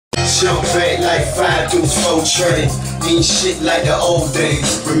Jump back like 5 dudes, 4 train. Ain't shit like the old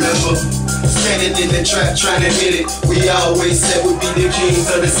days, remember? Standing in the trap trying to hit it. We always said we'd be the kings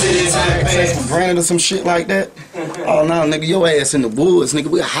of the city. Time bad. Brandon or some shit like that? Oh no, nigga, your ass in the woods, nigga.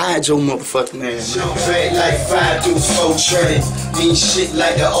 We'll hide your motherfucking ass. Jump back like 5 dudes, 4 train. Ain't shit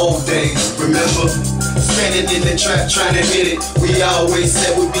like the old days, remember? Standing in the trap trying to hit it. We always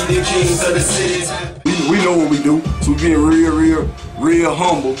said we'd be the kings of the city. We know what we do, so we being real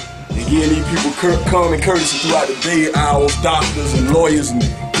humble. And getting these people common courtesy throughout the day hours, doctors and lawyers and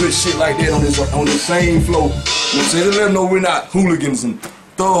good shit like that on the same floor. You know what I'm saying? Let them know we're not hooligans and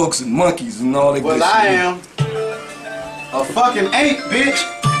thugs and monkeys and all that good shit. Well, I am a fucking ape, bitch.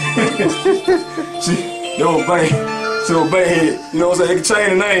 See, that was bang. So bang, you know what I'm saying? They can change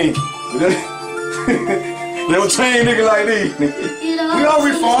the name. They don't change nigga like these. We don't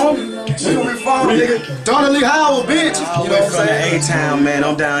reform. We don't reform, nigga. Donnelly Howell, bitch. You know what I'm saying? A-Town, man.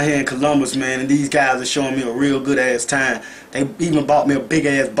 I'm down here in Columbus, man, and these guys are showing me a real good ass time. They even bought me a big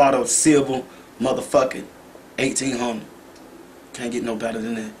ass bottle of silver motherfucking 1800. Can't get no better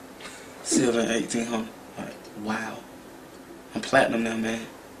than that. Silver 1800. Like, wow. I'm platinum now, man.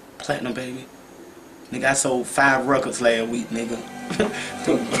 Platinum, baby. Nigga, I sold 5 records last week, nigga.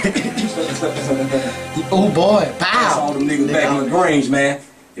 Oh boy, That's pow! all them niggas back on the Grange, man.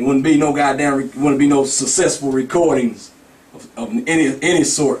 It wouldn't be no goddamn, wouldn't be no successful recordings of any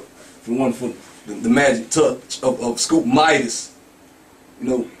sort if it wasn't for the magic touch of Scoop Midas. You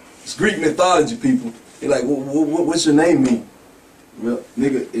know, it's Greek mythology, people. They like, what's your name mean? Well,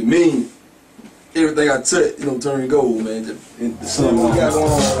 nigga, it means everything I touch, you know, turn gold, man. And the sun, what we got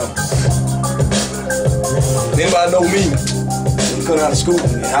going on right now? Anybody know me? When come out of school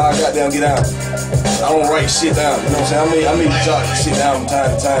and how I got down, get out. I don't write shit down, you know what I'm saying? I may jot shit down from time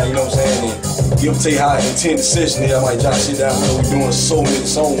to time, you know what I'm saying? And give or take how intense the session is, I might jot shit down. You know, we're doing so many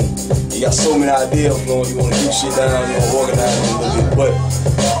songs. You got so many ideas, you know, you want to keep shit down, you know, organize it a little bit. But,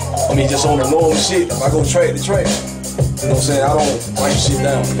 I mean, just on the normal shit, if I go track to track, you know what I'm saying? I don't write shit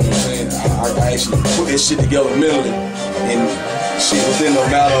down, you know what I'm saying? I actually put this shit together mentally and shit within a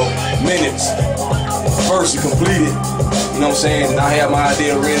matter of minutes. First to complete it, you know what I'm saying? And I have my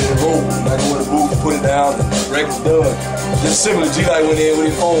idea ready to roll. And I go in the booth, put it down, and the record's done. Just similar to G-Light went in with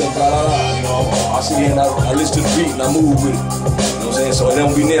his phone, blah, blah, blah. You know, I sit here and I listen to the beat and I move with it. You know what I'm saying? So it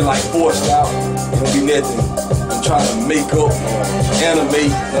don't be nothing like forced out. It don't be nothing I'm trying to make up or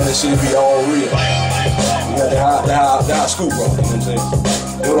animate. None of that shit be all real. That's how Scoop rock, you know what I'm saying?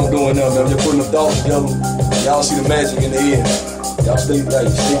 That's what I'm doing now, man. I'm just putting the thoughts together. Y'all see the magic in the end. Y'all stay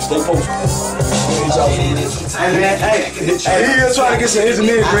posted. Hey, man, hey, He is trying to get some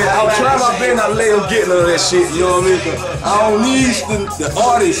engineering credit. I'm trying my best not to let him get none of that shit, you know what I mean? I don't need the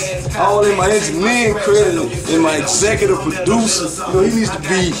artist all in my engineering credit and my executive producer. You know, he needs to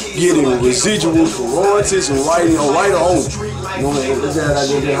be getting residual for royalties and writing on writer only. You know what I mean? That's how I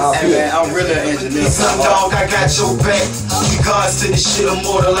go get how I hey, feel. man, I'm really an engineer. Some dog, I got your back. Regards to this shit,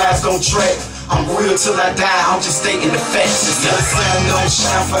 immortalized on track. I'm real till I die, I'm just stating the facts. The sun don't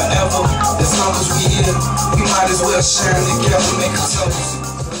shine forever. As long as we here, we might as well shine together. Make a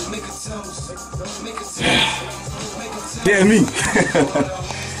toast. Make a toast. Make a toast. Damn me.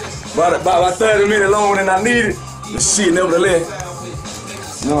 about 30 minutes longer than I needed. The shit nevertheless.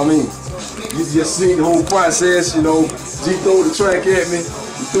 You know what I mean? You just see the whole process, you know. G threw the track at me.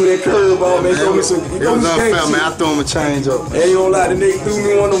 He threw that curveball, man. Threw me some. It was unfair, man. I threw him a change up. Hey, you don't lie, the nigga threw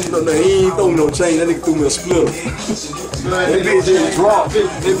me one of them. No, he ain't throw me no change. That nigga threw me a splitter. That bitch just dropped.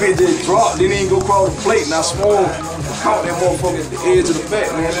 Didn't even go across the plate, and I swung. Caught that motherfucker at the edge of the back,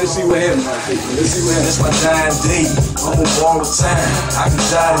 man. Let's see what happens. That's my dying day. I'm on all the time. I can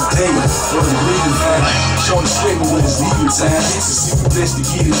die today. For the bleeding time. Shorty sweating when it's leaving time. It's a secret best to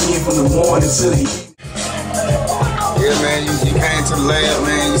get it in from the morning till the heat. Yeah, man, you came to the lab,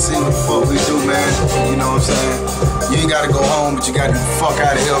 man. You see what the fuck we do, man. You know what I'm saying? You ain't gotta go home, but you gotta get the fuck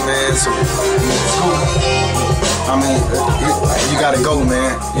out of here, man. So, I mean, you gotta go,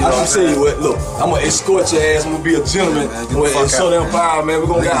 man. You know I'm saying, what, look, I'm gonna escort your ass. I'm gonna be a gentleman. In Southern Power, man. I'm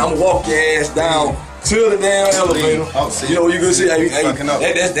gonna walk your ass down to the damn elevator. You know, you gonna see,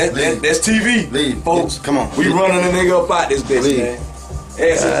 that's TV, folks. Come on. We running the nigga up out this bitch, man.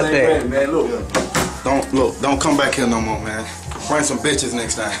 Ass ain't ready, man. Look. Don't come back here no more, man. Bring some bitches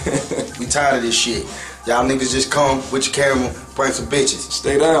next time. We tired of this shit. Y'all niggas just come with your camera, bring some bitches.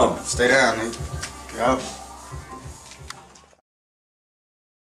 Stay down. Stay down, nigga. Yup.